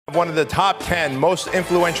One of the top 10 most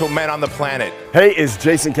influential men on the planet. Hey, it's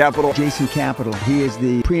Jason Capital. Jason Capital. He is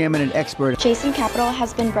the preeminent expert. Jason Capital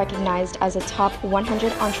has been recognized as a top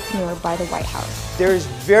 100 entrepreneur by the White House. There's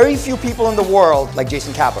very few people in the world like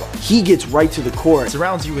Jason Capital. He gets right to the core. It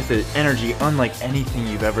surrounds you with an energy unlike anything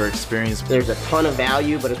you've ever experienced. There's a ton of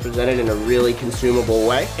value, but it's presented in a really consumable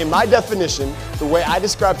way. In my definition, the way I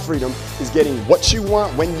describe freedom is getting what you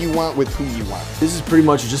want, when you want, with who you want. This is pretty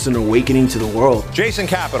much just an awakening to the world. Jason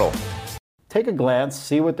Capital. Take a glance,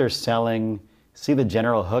 see what they're selling, see the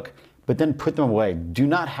general hook, but then put them away. Do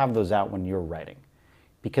not have those out when you're writing.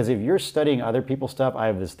 Because if you're studying other people's stuff, I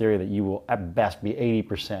have this theory that you will at best be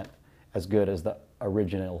 80% as good as the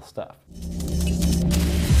original stuff.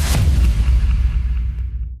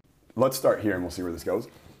 Let's start here and we'll see where this goes.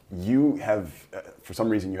 You have, for some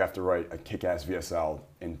reason, you have to write a kick-ass VSL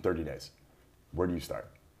in 30 days. Where do you start?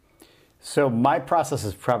 So my process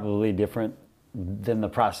is probably different than the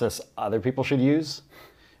process other people should use,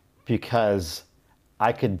 because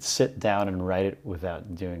I could sit down and write it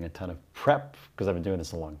without doing a ton of prep, because I've been doing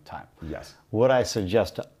this a long time. Yes. What I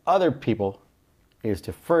suggest to other people is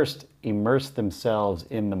to first immerse themselves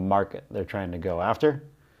in the market they're trying to go after.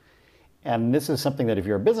 And this is something that if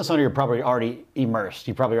you're a business owner, you're probably already immersed.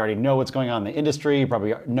 You probably already know what's going on in the industry. You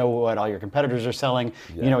probably know what all your competitors are selling.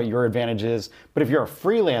 Yeah. You know what your advantage is. But if you're a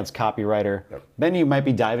freelance copywriter, then you might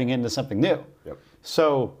be diving into something new.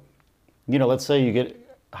 So, you know, let's say you get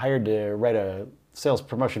hired to write a sales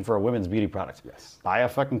promotion for a women's beauty product. Yes. Buy a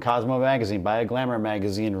fucking Cosmo magazine, buy a Glamour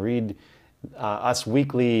magazine, read Us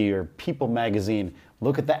Weekly or People magazine.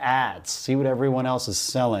 Look at the ads, see what everyone else is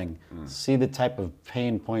selling, see the type of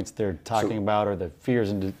pain points they're talking about, or the fears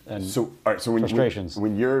and frustrations.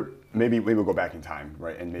 When you're, maybe we'll go back in time,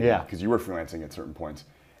 right? And maybe, because you were freelancing at certain points,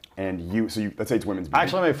 and let's say it's women's beauty.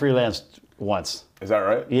 Actually, I freelanced once. Is that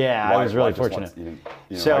right? Yeah, I was really fortunate.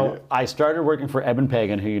 So I started working for Eben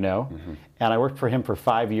Pagan, who you know, and I worked for him for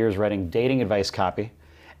 5 years writing dating advice copy.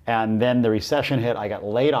 And then the recession hit, I got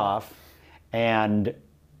laid off, and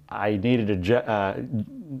I needed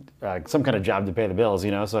some kind of job to pay the bills,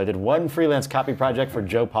 you know, so I did one freelance copy project for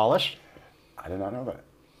Joe Polish. I did not know that.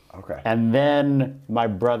 Okay. And then my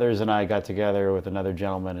brothers and I got together with another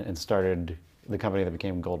gentleman and started the company that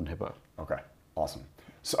became Golden Hippo. Okay, awesome.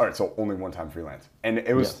 So, all right, so only one-time freelance. And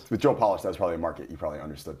it was, with Joe Polish, that was probably a market you probably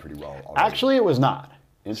understood pretty well already. Actually, it was not.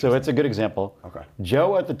 So it's a good example. Okay.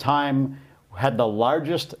 Joe at the time had the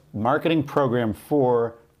largest marketing program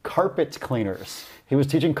for carpet cleaners. He was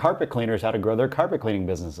teaching carpet cleaners how to grow their carpet cleaning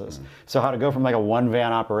businesses. So how to go from like a one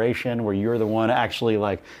van operation where you're the one actually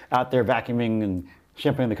like out there vacuuming and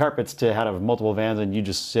shampooing the carpets to how to have multiple vans and you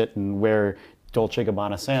just sit and wear Dolce &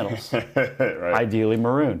 Gabbana sandals. Right. Ideally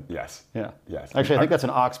maroon. Yes. Yeah. Yes. Actually, I think that's an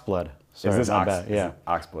oxblood. Sorry, is this not bad. Yeah.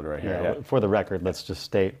 Oxblood right here? Yeah. For the record, let's just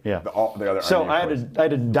state. Yeah. The other so I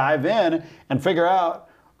had to dive in and figure out,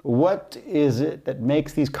 what is it that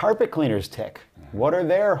makes these carpet cleaners tick? What are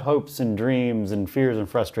their hopes and dreams and fears and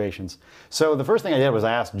frustrations? So the first thing I did was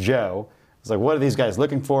I asked Joe, I was like, what are these guys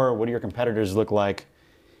looking for? What do your competitors look like?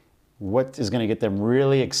 What is going to get them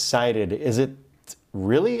really excited? Is it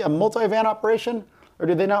really a multi-van operation? Or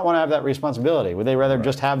do they not want to have that responsibility? Would they rather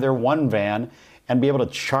just have their one van and be able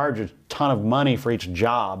to charge a ton of money for each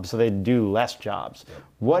job so they do less jobs?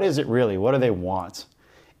 What is it really? What do they want?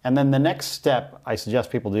 And then the next step I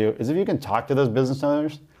suggest people do is if you can talk to those business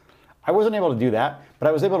owners. I wasn't able to do that, but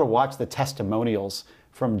I was able to watch the testimonials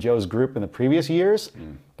from Joe's group in the previous years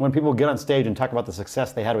when people get on stage and talk about the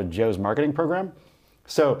success they had with Joe's marketing program.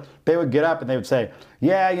 So they would get up and they would say,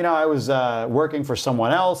 yeah, you know, I was working for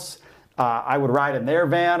someone else. I would ride in their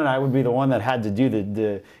van and I would be the one that had to do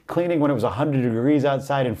the cleaning when it was 100 degrees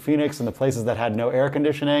outside in Phoenix and the places that had no air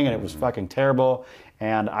conditioning and it was fucking terrible.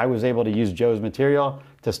 And I was able to use Joe's material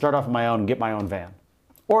to start off on my own and get my own van.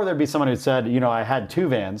 Or there'd be someone who said, you know, I had two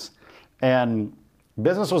vans and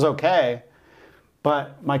business was okay,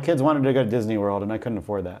 but my kids wanted to go to Disney World and I couldn't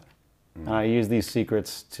afford that. And I used these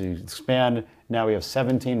secrets to expand. Now we have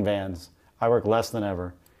 17 vans. I work less than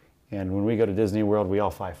ever. And when we go to Disney World, we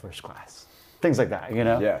all fly first class. Things like that, you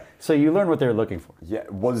know? Yeah. So you learn what they're looking for. Yeah.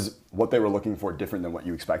 Was what they were looking for different than what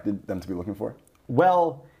you expected them to be looking for?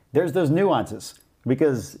 Well, there's those nuances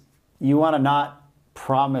because you want to not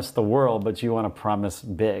promise the world, but you want to promise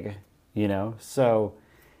big, you know? So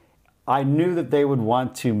I knew that they would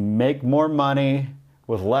want to make more money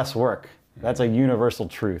with less work. That's a universal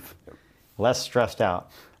truth. Less stressed out.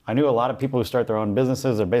 I knew a lot of people who start their own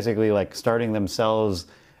businesses are basically like starting themselves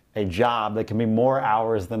a job that can be more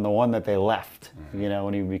hours than the one that they left, you know,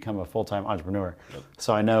 when you become a full-time entrepreneur.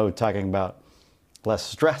 So I know talking about less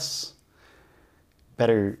stress,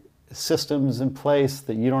 better systems in place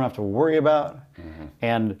that you don't have to worry about.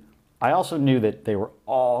 And I also knew that they were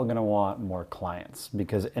all going to want more clients,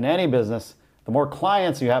 because in any business, the more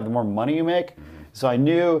clients you have, the more money you make. So I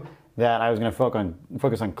knew that I was going to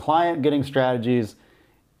focus on client getting strategies,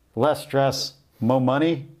 less stress, more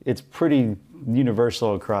money. It's pretty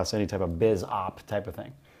universal across any type of biz op type of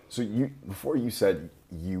thing. So before you said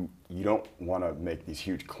you don't want to make these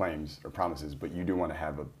huge claims or promises, but you do want to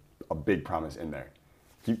have a big promise in there.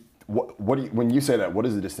 When you say that, what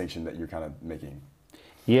is the distinction that you're kind of making?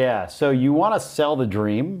 Yeah, so you want to sell the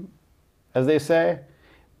dream, as they say,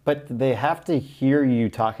 but they have to hear you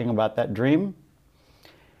talking about that dream.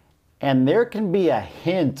 And there can be a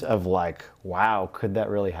hint of like, wow, could that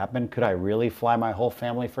really happen? Could I really fly my whole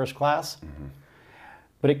family first class?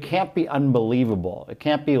 But it can't be unbelievable. It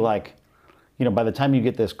can't be like, by the time you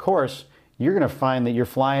get this course, you're going to find that you're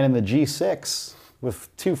flying in the G6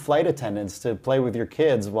 with 2 flight attendants to play with your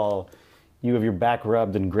kids while you have your back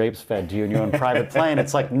rubbed and grapes fed to you in your own private plane.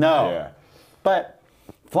 It's like, no. Yeah. But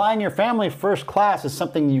flying your family first class is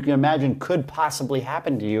something you can imagine could possibly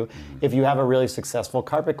happen to you if you have a really successful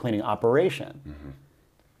carpet cleaning operation.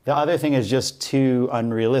 The other thing is just too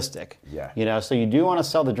unrealistic. Yeah. So you do want to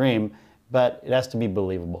sell the dream, but it has to be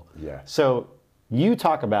believable. Yeah. So you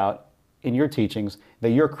talk about in your teachings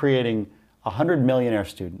that you're creating 100 millionaire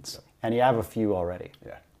students, and you have a few already.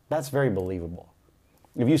 Yeah. That's very believable.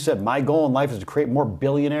 If you said, my goal in life is to create more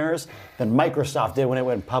billionaires than Microsoft did when it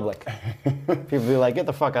went public, people would be like, get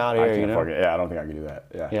the fuck out of here. Yeah, I don't think I can do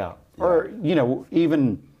that. Yeah. Or,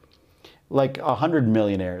 even like 100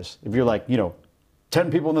 millionaires. If you're like,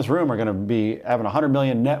 10 people in this room are going to be having 100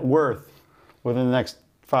 million net worth within the next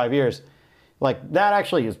 5 years. Like, that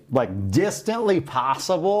actually is like distantly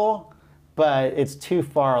possible, but it's too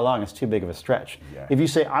far along. It's too big of a stretch. Yeah. If you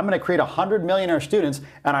say, I'm going to create 100 millionaire students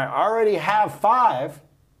and I already have 5,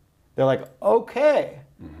 they're like, okay,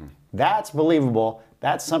 that's believable.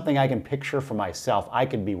 That's something I can picture for myself. I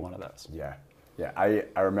could be one of those. Yeah.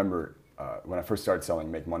 I remember when I first started selling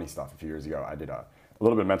make money stuff a few years ago, I did a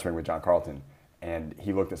little bit of mentoring with John Carlton, and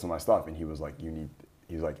he looked at some of my stuff and he was like,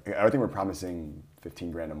 he's like, I think we're promising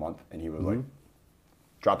 15 grand a month, and he was like,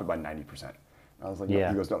 drop it by 90%. I was like, no.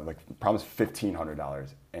 He goes, no, like, promise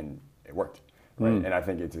 $1,500, and it worked. Right? And I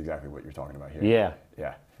think it's exactly what you're talking about here.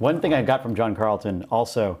 Yeah. One thing I got from John Carlton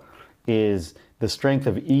also is the strength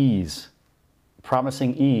of ease,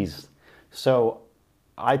 promising ease. So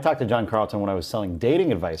I talked to John Carlton when I was selling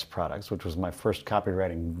dating advice products, which was my first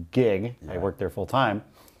copywriting gig. I worked there full time.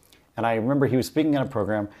 And I remember he was speaking in a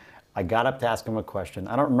program. I got up to ask him a question.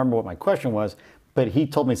 I don't remember what my question was, but he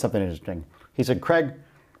told me something interesting. He said, Craig,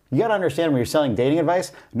 you got to understand when you're selling dating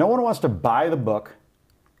advice, no one wants to buy the book,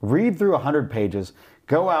 read through 100 pages,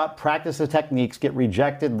 go out, practice the techniques, get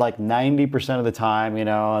rejected like 90% of the time,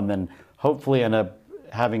 and then hopefully end up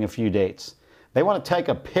having a few dates. They want to take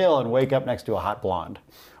a pill and wake up next to a hot blonde.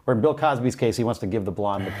 Or in Bill Cosby's case, he wants to give the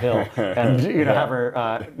blonde the pill and have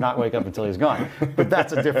her not wake up until he's gone. But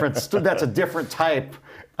that's a different type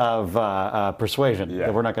of persuasion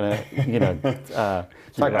that we're not going to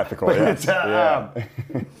talk about. Ethical,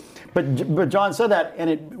 but John said that, and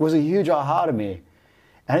it was a huge aha to me,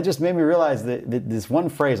 and it just made me realize that this one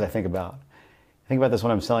phrase I think about this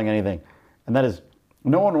when I'm selling anything, and that is,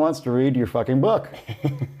 no one wants to read your fucking book.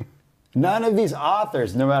 None of these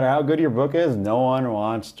authors, no matter how good your book is, no one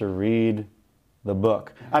wants to read the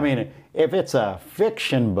book. I mean, if it's a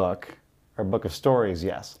fiction book or a book of stories,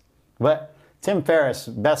 yes. But Tim Ferriss,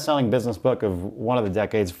 best-selling business book of one of the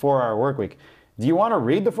decades, 4-Hour Workweek. Do you want to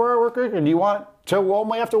read the 4-Hour Workweek, or do you want to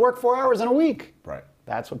only have to work 4 hours in a week? Right.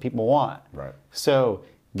 That's what people want. Right. So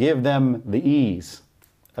give them the ease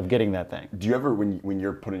of getting that thing. Do you ever, when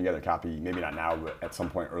you're putting together copy, maybe not now, but at some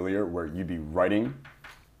point earlier, where you'd be writing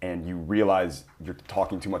and you realize you're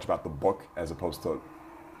talking too much about the book as opposed to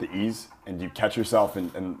the ease, and you catch yourself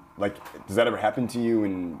and like, does that ever happen to you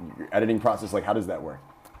in your editing process? Like, how does that work?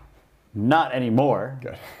 Not anymore.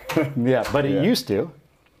 Good. Yeah, but it used to.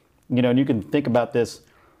 And you can think about this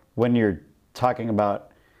when you're talking about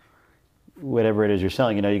whatever it is you're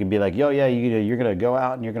selling. You can be like, you're going to go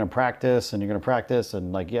out and you're going to practice and you're going to practice,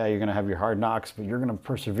 and like, you're going to have your hard knocks, but you're going to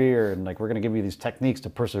persevere, and like, we're going to give you these techniques to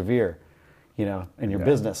persevere, in your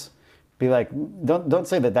business. Be like, don't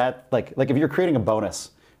say that like if you're creating a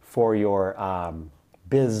bonus for your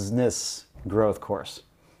business growth course,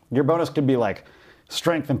 your bonus could be like,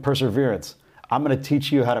 strength and perseverance. I'm going to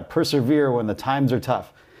teach you how to persevere when the times are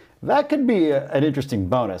tough. That could be an interesting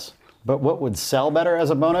bonus. But what would sell better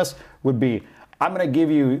as a bonus would be, I'm going to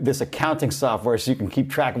give you this accounting software so you can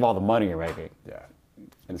keep track of all the money you're making. Yeah,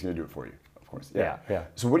 and it's going to do it for you, of course. Yeah.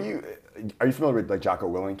 So are you familiar with like Jocko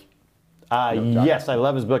Willink? Yes, I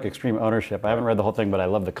love his book, Extreme Ownership. I haven't read the whole thing, but I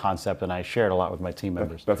love the concept, and I share it a lot with my team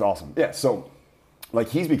members. That's awesome. Yeah, so like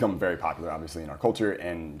he's become very popular, obviously, in our culture,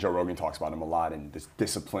 and Joe Rogan talks about him a lot, and this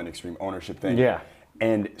discipline, extreme ownership thing. Yeah.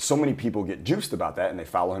 And so many people get juiced about that, and they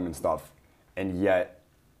follow him and stuff, and yet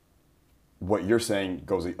what you're saying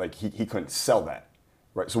goes, like, he couldn't sell that,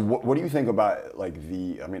 right? So what do you think about, like,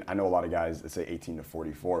 I mean, I know a lot of guys that say 18 to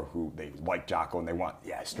 44 who they like Jocko and they want,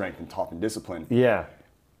 strength and tough and discipline. Yeah.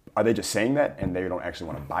 Are they just saying that and they don't actually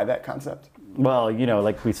want to buy that concept? Well,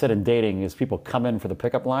 like we said in dating, is people come in for the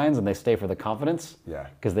pickup lines and they stay for the confidence. Yeah.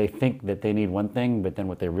 Because they think that they need one thing, but then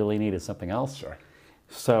what they really need is something else. Sure.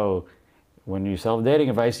 So when you sell dating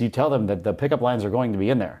advice, you tell them that the pickup lines are going to be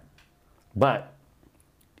in there. But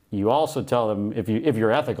you also tell them, if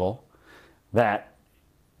you're ethical, that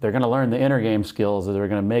they're going to learn the inner game skills that are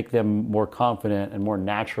going to make them more confident and more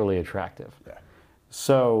naturally attractive. Yeah.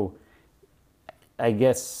 So I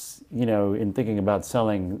guess, in thinking about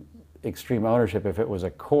selling extreme ownership, if it was a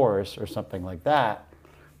course or something like that,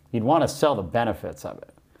 you'd want to sell the benefits of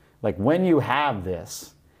it. Like, when you have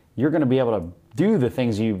this, you're going to be able to do the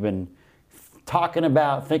things you've been talking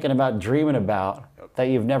about, thinking about, dreaming about that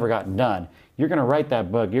you've never gotten done. You're going to write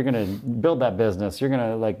that book. You're going to build that business. You're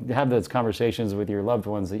going to have those conversations with your loved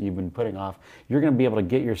ones that you've been putting off. You're going to be able to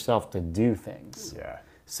get yourself to do things. Yeah.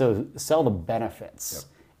 So sell the benefits.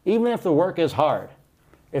 Yep. Even if the work is hard,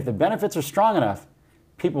 if the benefits are strong enough,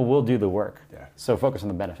 people will do the work. Yeah. So focus on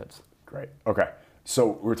the benefits. Great. Okay.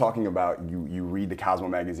 So we're talking about you read the Cosmo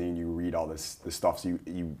magazine, you read all this stuff, so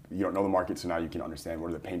you don't know the market, so now you can understand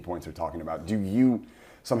what are the pain points they're talking about. Do you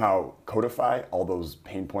somehow codify all those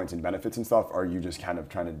pain points and benefits and stuff, or are you just kind of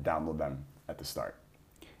trying to download them at the start?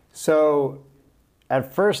 So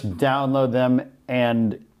at first, download them,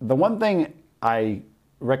 and the one thing I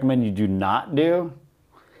recommend you do not do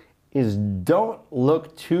is don't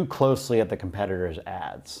look too closely at the competitors'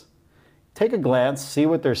 ads. Take a glance, see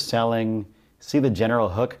what they're selling, see the general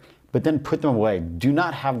hook, but then put them away. Do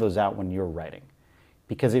not have those out when you're writing.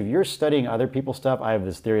 Because if you're studying other people's stuff, I have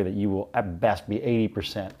this theory that you will at best be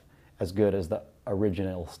 80% as good as the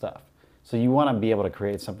original stuff. So you want to be able to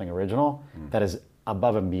create something original that is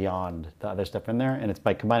above and beyond the other stuff in there, and it's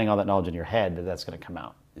by combining all that knowledge in your head that's going to come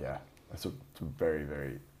out. Yeah, that's a very,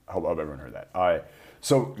 very, I hope everyone heard that. All right,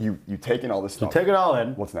 so you take in all this stuff. You take it all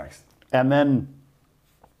in. What's next? And then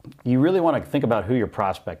you really want to think about who your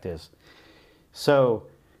prospect is. So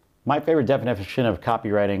my favorite definition of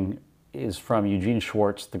copywriting is from Eugene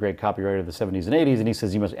Schwartz, the great copywriter of the 70s and 80s, and he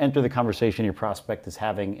says you must enter the conversation your prospect is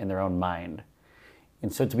having in their own mind.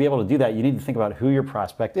 And so to be able to do that, you need to think about who your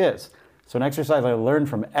prospect is. So an exercise I learned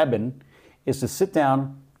from Eben is to sit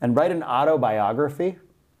down and write an autobiography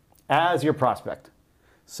as your prospect.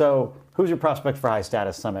 So who's your prospect for High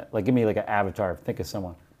Status Summit? Like, give me like an avatar, think of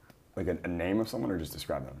someone. Like a name of someone, or just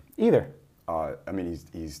describe them? Either. I mean,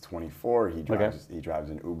 he's 24. He drives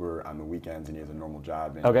an Uber on the weekends, and he has a normal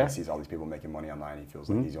job. And he sees all these people making money online. He feels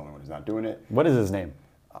like he's the only one who's not doing it. What is his name?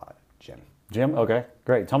 Jim. Jim. Okay,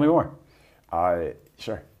 great. Tell me more.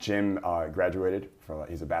 Sure. Jim graduated from.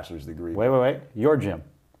 He's a bachelor's degree. Wait. Your Jim.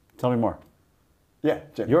 Tell me more. Yeah,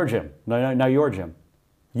 Jim. Your Jim. No, your Jim.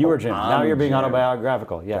 You are Jim. Now you're being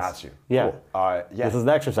autobiographical. Yes. Got you. Yeah. Cool. Yeah. This is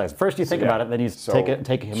the exercise. First you think about it, then you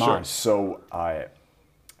take him on. So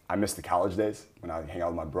I miss the college days when I would hang out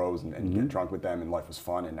with my bros and get drunk with them, and life was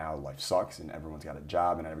fun, and now life sucks, and everyone's got a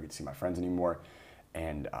job, and I never get to see my friends anymore.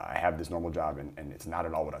 And I have this normal job, and it's not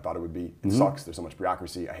at all what I thought it would be. It sucks. There's so much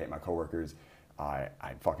bureaucracy. I hate my coworkers. I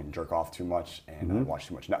fucking jerk off too much, and I watch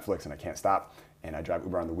too much Netflix, and I can't stop. And I drive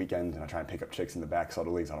Uber on the weekends, and I try and pick up chicks in the back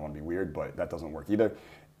subtly, because I don't want to be weird, but that doesn't work either.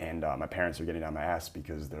 And my parents are getting on my ass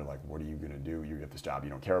because they're like, what are you going to do? You have this job you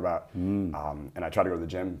don't care about. And I try to go to the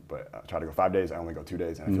gym, but I try to go 5 days. I only go 2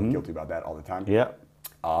 days, and I feel guilty about that all the time. Yeah.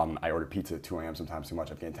 I order pizza at 2 a.m. sometimes too much.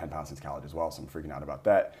 I've gained 10 pounds since college as well, so I'm freaking out about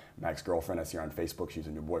that. My ex-girlfriend I see her on Facebook. She's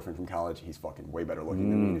a new boyfriend from college. He's fucking way better looking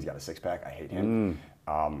than me, and he's got a six-pack. I hate him.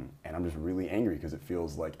 And I'm just really angry because it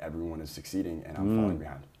feels like everyone is succeeding, and I'm falling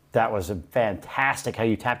behind. That was fantastic how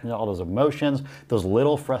you tapped into all those emotions, those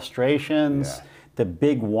little frustrations. Yeah. The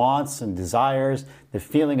big wants and desires, the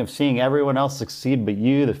feeling of seeing everyone else succeed but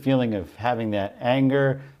you, the feeling of having that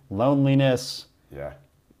anger, loneliness,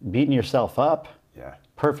 beating yourself up. Yeah.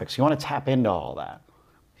 Perfect. So you want to tap into all that.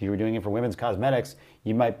 If you were doing it for women's cosmetics,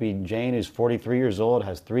 you might be Jane, who's 43 years old,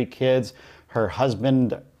 has 3 kids. Her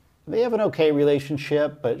husband, they have an okay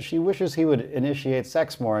relationship, but she wishes he would initiate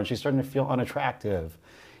sex more, and she's starting to feel unattractive.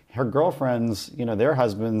 Her girlfriends, their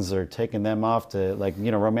husbands are taking them off to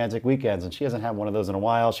romantic weekends, and she hasn't had one of those in a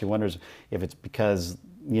while. She wonders if it's because,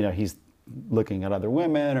 he's looking at other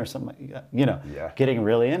women or something like that, you know, Yeah. getting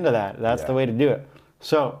really into that. That's the way to do it.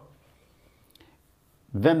 So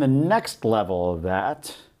then the next level of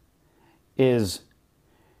that is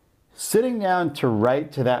sitting down to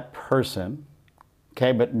write to that person,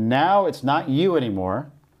 okay, but now it's not you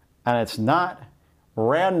anymore, and it's not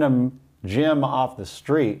random Jim off the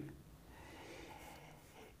street.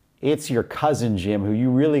 It's your cousin Jim who you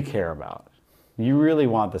really care about. You really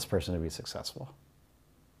want this person to be successful.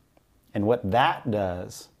 And what that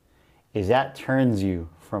does is that turns you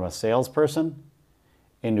from a salesperson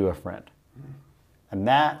into a friend. And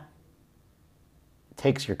that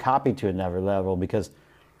takes your copy to another level, because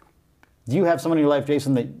do you have someone in your life,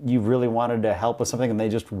 Jason, that you really wanted to help with something and they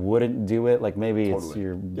just wouldn't do it? Like maybe it's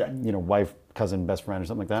your wife, cousin, best friend or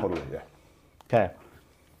something like that? Totally, yeah. Okay.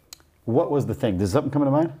 What was the thing? Does something come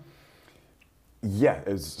to mind? Yeah,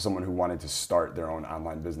 as someone who wanted to start their own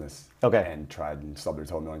online business. Okay. And tried and stubbed their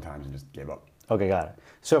toe a million times and just gave up. Okay, got it.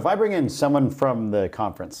 So if I bring in someone from the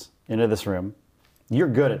conference into this room, you're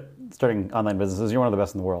good at starting online businesses. You're one of the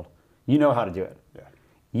best in the world. You know how to do it. Yeah.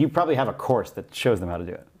 You probably have a course that shows them how to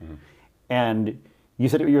do it. Mm-hmm. And you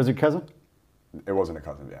said it was your cousin? It wasn't a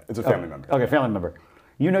cousin, yeah. It's a family member. Okay, family member.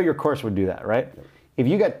 You know your course would do that, right? Yep. If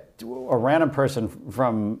you got a random person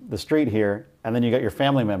from the street here, and then you got your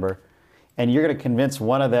family member, and you're going to convince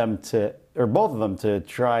one of them to, or both of them to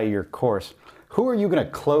try your course, who are you going to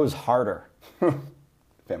close harder? Family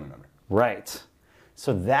member. Right.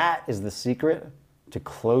 So that is the secret to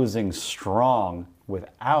closing strong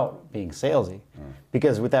without being salesy.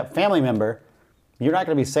 Because with that family member, you're not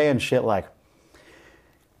going to be saying shit like,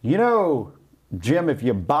 you know, Jim, if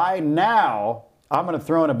you buy now, I'm going to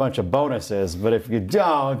throw in a bunch of bonuses, but if you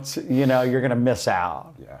don't, you know, you're going to miss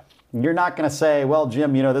out. Yeah. You're not going to say, well,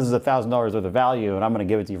 Jim, you know, this is $1,000 worth of value and I'm going to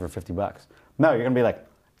give it to you for 50 bucks. No, you're going to be like,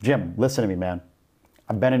 Jim, listen to me, man.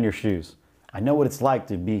 I've been in your shoes. I know what it's like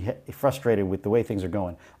to be frustrated with the way things are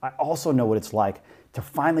going. I also know what it's like to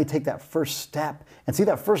finally take that first step and see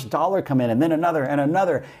that first dollar come in, and then another and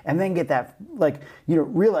another, and then get that, like, you know,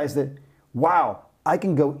 realize that, wow, I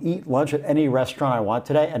can go eat lunch at any restaurant I want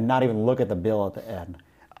today and not even look at the bill at the end.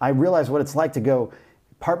 I realize what it's like to go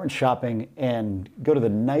apartment shopping and go to the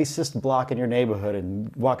nicest block in your neighborhood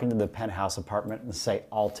and walk into the penthouse apartment and say,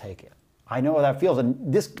 I'll take it. I know how that feels,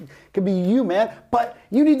 and this could be you, man, but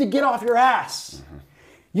you need to get off your ass. Mm-hmm.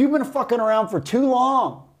 You've been fucking around for too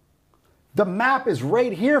long. The map is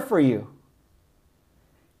right here for you.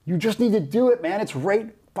 You just need to do it, man. It's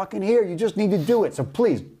right fucking here. You just need to do it. So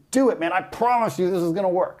please, do it, man. I promise you this is going to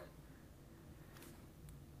work.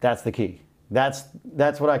 That's the key. That's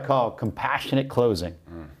what I call compassionate closing.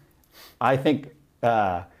 I think,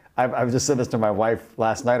 I've just said this to my wife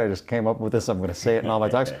last night. I just came up with this. I'm going to say it in all my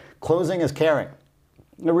talks. Closing is caring.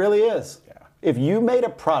 It really is. Yeah. If you made a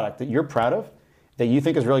product that you're proud of, that you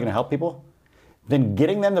think is really going to help people, then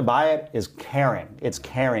getting them to buy it is caring. It's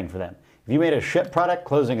caring for them. If you made a shit product,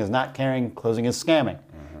 closing is not caring, closing is scamming.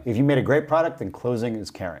 Mm-hmm. If you made a great product, then closing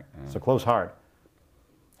is caring. So close hard.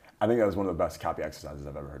 I think that was one of the best copy exercises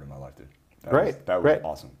I've ever heard in my life, dude. That was right.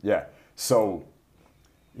 Awesome. Yeah. So,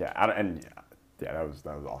 yeah, that was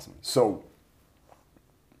awesome. So,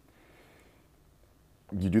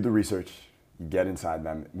 you do the research, you get inside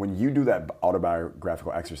them. When you do that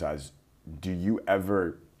autobiographical exercise, do you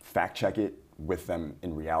ever fact check it with them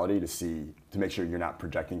in reality to make sure you're not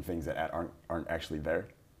projecting things that aren't actually there?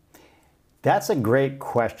 That's a great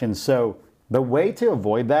question. So the way to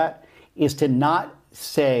avoid that is to not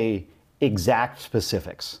say exact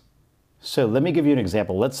specifics. So let me give you an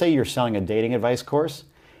example. Let's say you're selling a dating advice course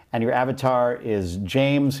and your avatar is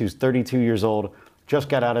James, who's 32 years old, just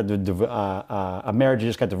got out of a marriage, he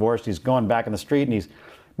just got divorced. He's going back in the street and he's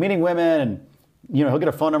meeting women, and you know, he'll get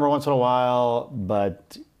a phone number once in a while,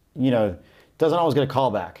 but you know, doesn't always get a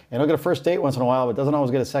call back. And he'll get a first date once in a while, but doesn't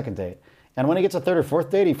always get a second date. And when he gets a third or fourth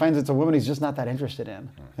date, he finds it's a woman he's just not that interested in.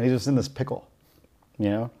 And he's just in this pickle, you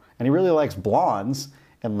know? And he really likes blondes,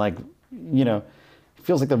 and like, you know,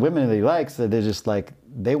 feels like the women that he likes, that they're just like,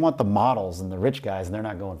 they want the models and the rich guys, and they're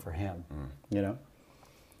not going for him, you know?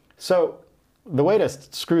 So the way to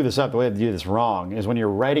screw this up, the way to do this wrong, is when you're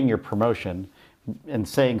writing your promotion and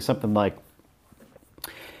saying something like,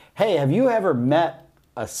 hey, have you ever met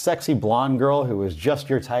a sexy blonde girl who was just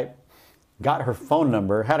your type, got her phone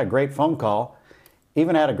number, had a great phone call,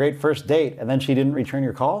 even had a great first date, and then she didn't return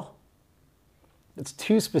your call? It's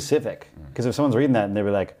too specific, because if someone's reading that and they'll be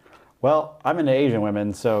like, well, I'm into Asian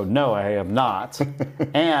women, so no, I have not.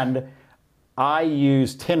 And I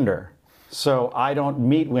use Tinder, so I don't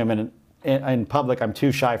meet women in public. I'm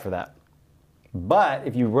too shy for that. But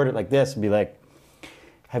if you word it like this and be like,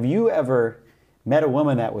 have you ever met a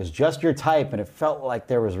woman that was just your type and it felt like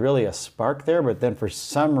there was really a spark there, but then for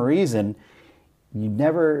some reason, you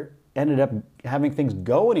never ended up having things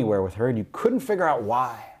go anywhere with her and you couldn't figure out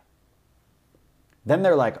why. Then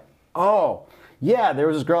they're like, oh, yeah, there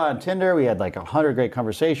was this girl on Tinder. We had like 100 great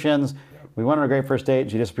conversations. We went on a great first date.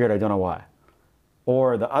 She disappeared. I don't know why.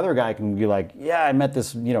 Or the other guy can be like, yeah, I met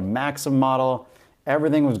this, Maxim model.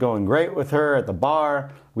 Everything was going great with her at the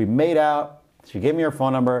bar. We made out. She gave me her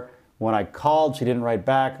phone number. When I called, she didn't write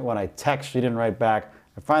back. When I texted, she didn't write back.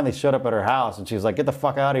 I finally showed up at her house and she was like, get the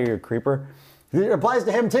fuck out of here, you creeper. It applies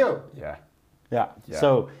to him too. Yeah.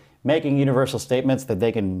 So making universal statements that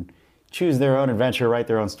they can choose their own adventure, write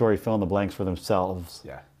their own story, fill in the blanks for themselves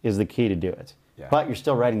is the key to do it. But you're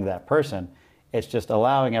still writing to that person. It's just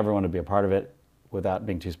allowing everyone to be a part of it without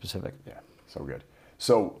being too specific. Yeah, so good.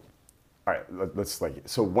 So, all right, let's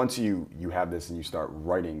so once you have this and you start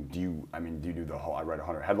writing, do you do the whole, I write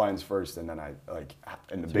 100 headlines first and then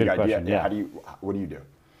and the big idea, question, what do you do?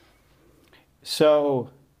 So,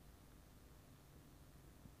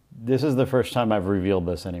 this is the first time I've revealed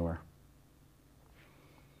this anywhere.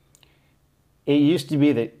 It used to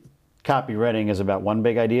be that copywriting is about one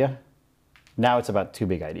big idea. Now it's about two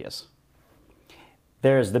big ideas.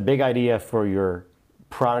 There's the big idea for your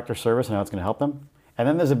product or service and how it's going to help them. And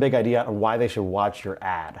then there's a big idea on why they should watch your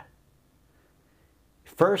ad.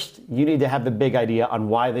 First, you need to have the big idea on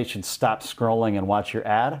why they should stop scrolling and watch your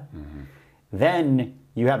ad. Mm-hmm. Then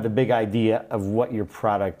you have the big idea of what your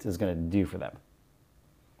product is going to do for them.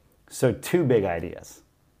 So two big ideas.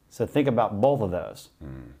 So think about both of those.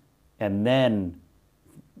 And then,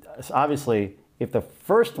 obviously, if the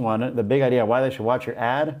first one, the big idea why they should watch your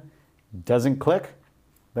ad, doesn't click,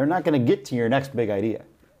 they're not going to get to your next big idea.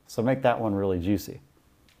 So make that one really juicy.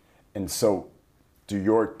 And so, do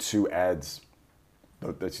your two ads,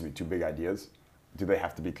 two big ideas, do they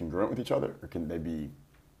have to be congruent with each other, or can they be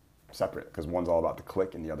separate? Because one's all about the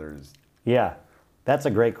click and the other is... Yeah, that's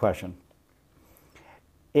a great question.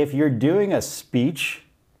 If you're doing a speech,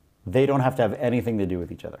 they don't have to have anything to do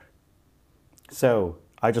with each other. So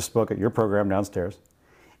I just spoke at your program downstairs,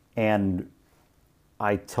 and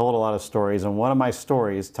I told a lot of stories, and one of my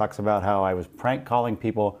stories talks about how I was prank calling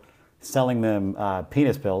people, selling them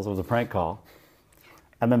penis pills. It was a prank call.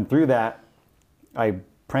 And then through that, I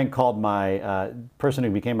prank called my person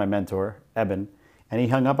who became my mentor, Eben, and he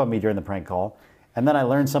hung up on me during the prank call. And then I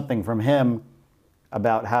learned something from him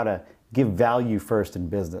about how to give value first in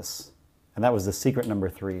business. And that was the secret number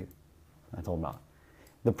 3 I told him about.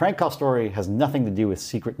 The prank call story has nothing to do with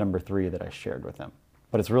secret number 3 that I shared with him.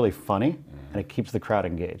 But it's really funny, and it keeps the crowd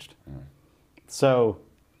engaged. So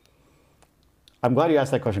I'm glad you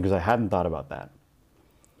asked that question because I hadn't thought about that.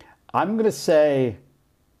 I'm going to say,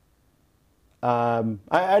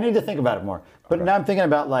 I need to think about it more. But now I'm thinking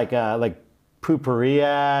about like poopery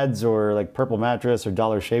ads or like Purple Mattress or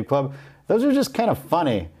Dollar Shave Club. Those are just kind of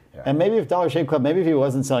funny. Yeah. And maybe if Dollar Shave Club, maybe if he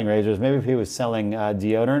wasn't selling razors, maybe if he was selling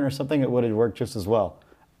deodorant or something, it would have worked just as well.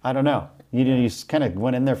 I don't know. You just kind of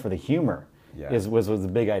went in there for the humor. Yeah. Was the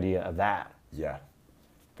big idea of that. Yeah,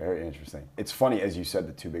 very interesting. It's funny, as you said,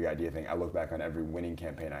 the two big idea thing. I look back on every winning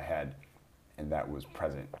campaign I had, and that was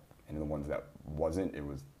present. And the ones that wasn't, it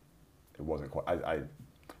wasn't quite.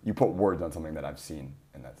 You put words on something that I've seen,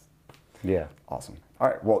 and that's awesome. All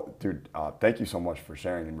right, well, dude, thank you so much for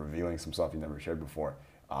sharing and revealing some stuff you never shared before.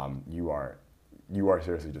 You are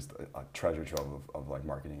seriously just a treasure trove of like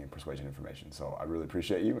marketing and persuasion information. So I really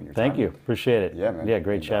appreciate you and your time. Thank you. Appreciate it. Yeah, man. Yeah,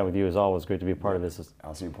 great chat with you as always. Great to be a part of this.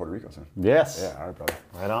 I'll see you in Puerto Rico soon. Yes. Yeah, all right, brother.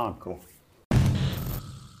 Right on. Cool.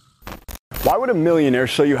 Why would a millionaire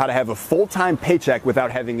show you how to have a full-time paycheck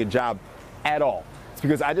without having a job at all? It's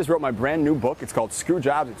because I just wrote my brand new book. It's called Screw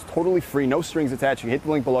Jobs. It's totally free, no strings attached. You can hit the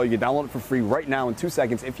link below. You can download it for free right now in 2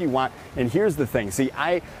 seconds if you want. And here's the thing. See,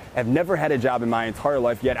 I have never had a job in my entire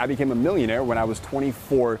life, yet I became a millionaire when I was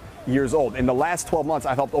 24 years old. In the last 12 months,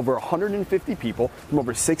 I've helped over 150 people from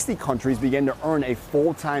over 60 countries begin to earn a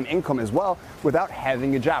full-time income as well without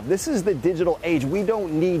having a job. This is the digital age. We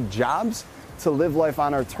don't need jobs to live life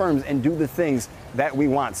on our terms and do the things that we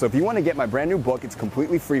want. So if you want to get my brand new book, it's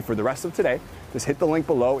completely free for the rest of today. Just hit the link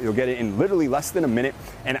below. You'll get it in literally less than a minute.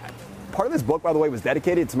 And part of this book, by the way, was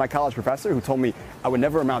dedicated to my college professor who told me I would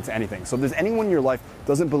never amount to anything. So if there's anyone in your life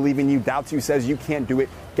doesn't believe in you, doubts you, says you can't do it,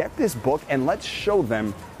 get this book and let's show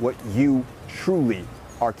them what you truly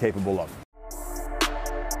are capable of.